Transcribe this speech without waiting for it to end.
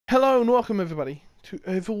Hello and welcome everybody to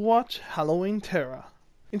Overwatch Halloween Terror.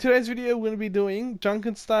 In today's video we're going to be doing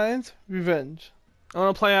Junkenstein's Revenge. I'm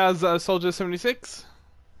going to play as Soldier 76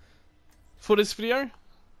 for this video.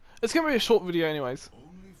 It's going to be a short video anyways.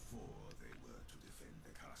 Only four they were to defend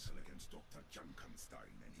the castle against Dr.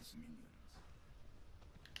 Junkenstein and his minions.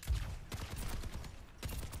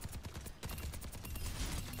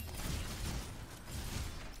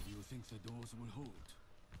 You think the doors will hold?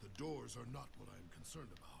 The doors are not what I am concerned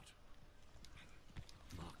about.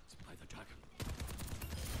 Marked by the dragon.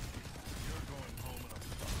 You're going home in a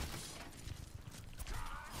box.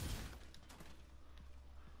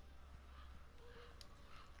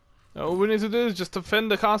 All we need to do is just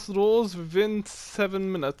defend the castle doors within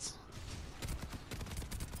 7 minutes.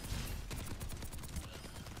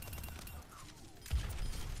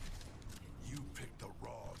 You picked the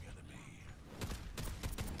wrong enemy.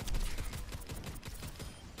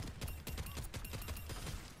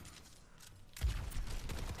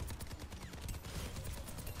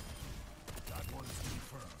 That one's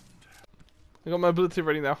confirmed. I got my ability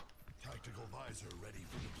ready now. Tactical visor ready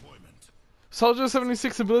for deployment. Soldier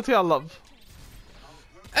 76 ability I love.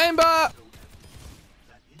 Aimbot!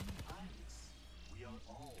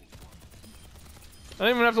 I don't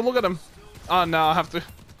even have to look at him. Oh no, I have to. KIA.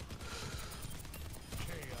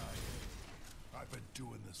 I've been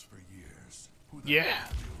doing this for years. Who the Yeah. hell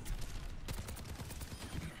are you?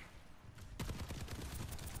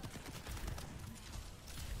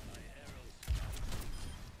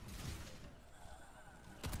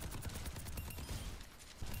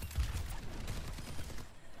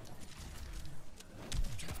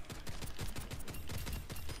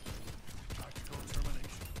 Tactical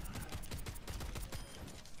termination.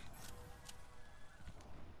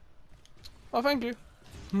 Oh, thank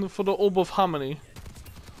you for the orb of harmony.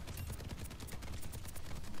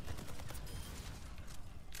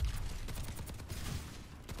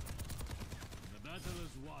 The battle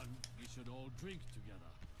is won. We should all drink together.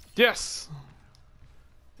 Yes,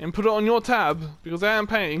 and put it on your tab because I am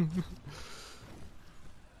paying.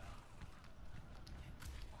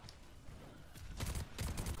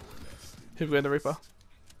 Here we go, the Reaper.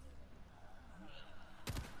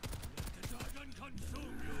 The dragon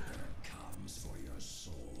consume you. Comes for your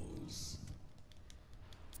souls.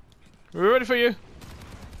 We're ready for you. The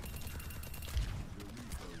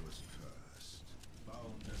Reaper was cursed,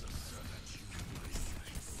 bound as a servant to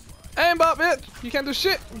my Aimbot, bitch! You can't do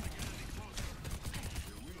shit. The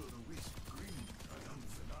will of the wisp green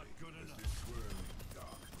triumphant, not good enough. This swirling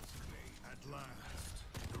darkness clay. At last,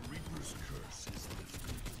 the Reaper's curse is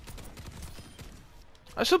lifted.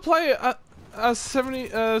 I should play as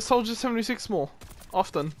Soldier 76 more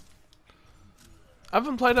often. I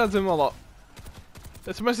haven't played as him a lot.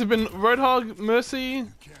 It's mostly been Roadhog, Mercy,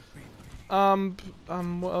 Can't beat me.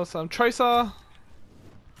 what else? Tracer,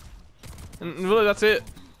 and really that's it. I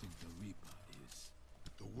think the Reaper is.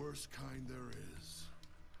 The worst kind there is.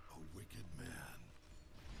 A wicked man.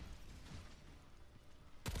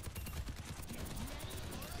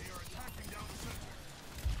 They are attacking down the center.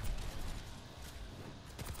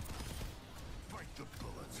 Fight the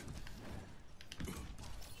bullet.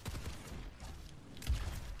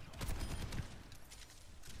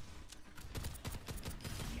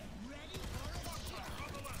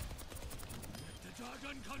 The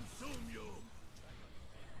dragon consume you.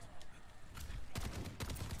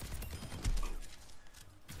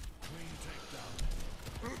 Clean takedown.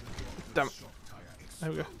 Damn it. Shock tire There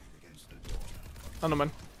we go. exploded against the door. Oh no, man.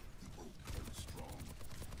 The oak held strong.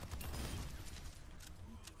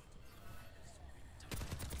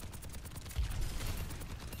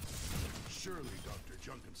 Surely Dr.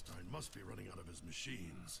 Junkenstein must be running out of his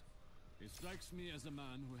machines. He strikes me as a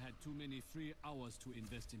man who had too many free hours to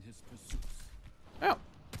invest in his pursuits. Ow.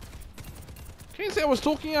 Can you see I was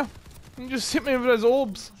talking here? You just hit me with those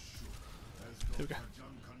orbs. Here we go.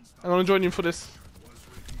 I'm gonna join you for this.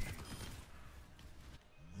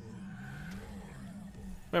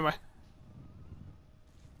 Where am I?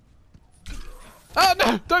 Oh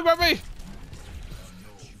no! Don't grab me!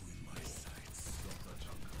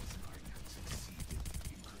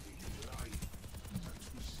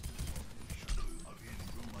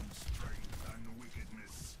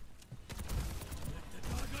 The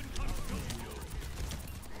dragon consume you.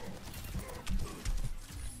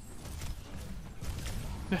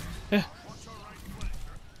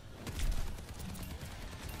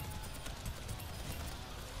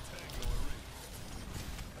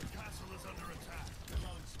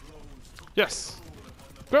 Yes.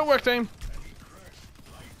 Great work, team.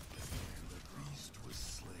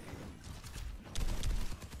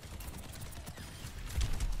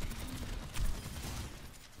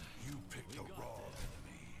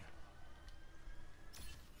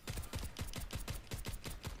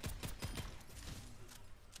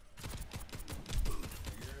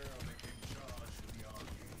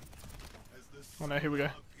 Oh no, here we go.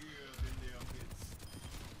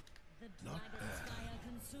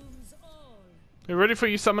 You ready for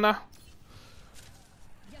you, summoner?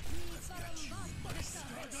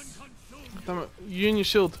 Damn it, you and your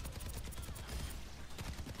shield.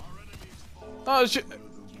 Oh shit!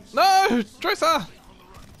 No! Tracer!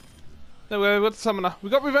 There we go, got the summoner. We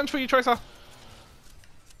got revenge for you, Tracer.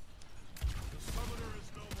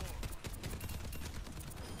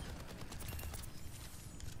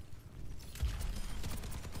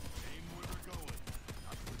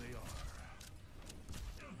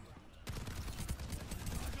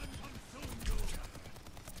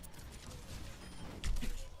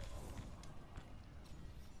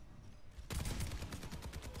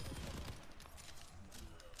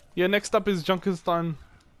 Yeah, next up is Junkenstein.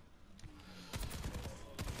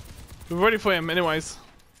 We're ready for him anyways.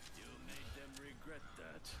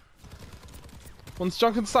 Once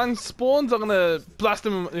Junkenstein spawns, I'm gonna blast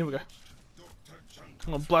him. Here we go.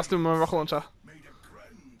 I'm gonna blast him with my rocket launcher.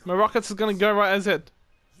 My rockets is gonna go right at his head.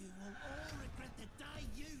 You will all regret the day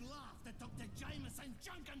you laughed at Dr. Jameson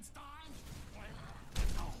Junkenstein.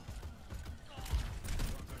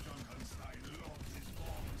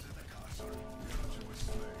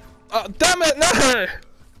 Oh, damn it, no! I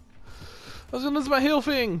was gonna lose my heal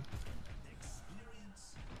thing.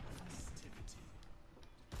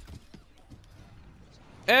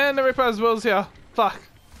 And the Ripper as well is here. Fuck.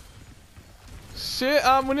 Shit,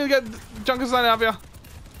 we need to get Junkenstein out of here.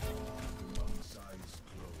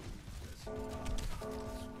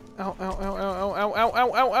 Ow, ow, ow, ow, ow, ow, ow,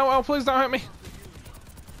 ow, ow, ow, ow, please don't hurt me.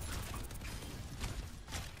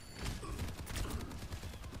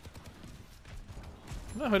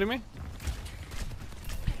 You're not hurting me.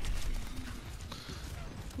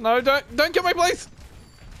 No, don't kill me, please.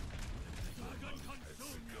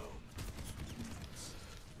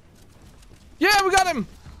 Yeah, we got him.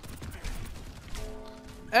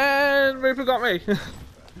 And Reaper got me.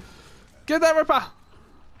 Get that Ripper.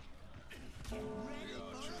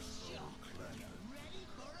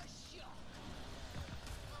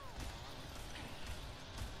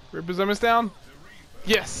 Ripper's almost down.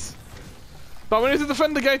 Yes. But we need to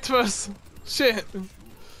defend the gate first. Shit.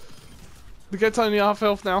 The gate's only half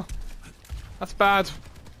health now. That's bad.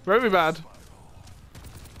 Very bad.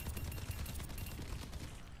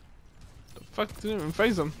 The fuck didn't even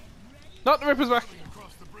phase them. Not the Ripper's back.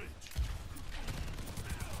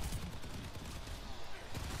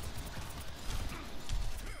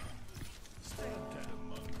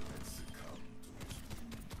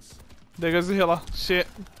 There goes the healer. Shit.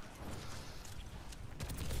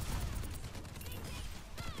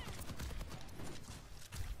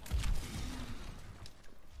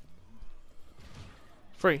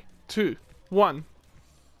 Three, two, one.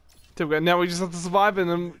 There we go. Now we just have to survive and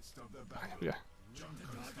then. Yeah.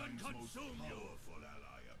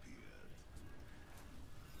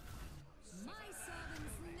 My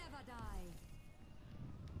servants never die.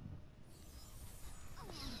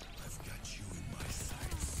 I've got you in my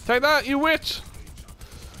sights. Take that, you witch!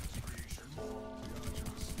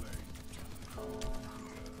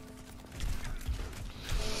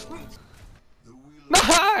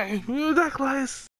 No! We were that close!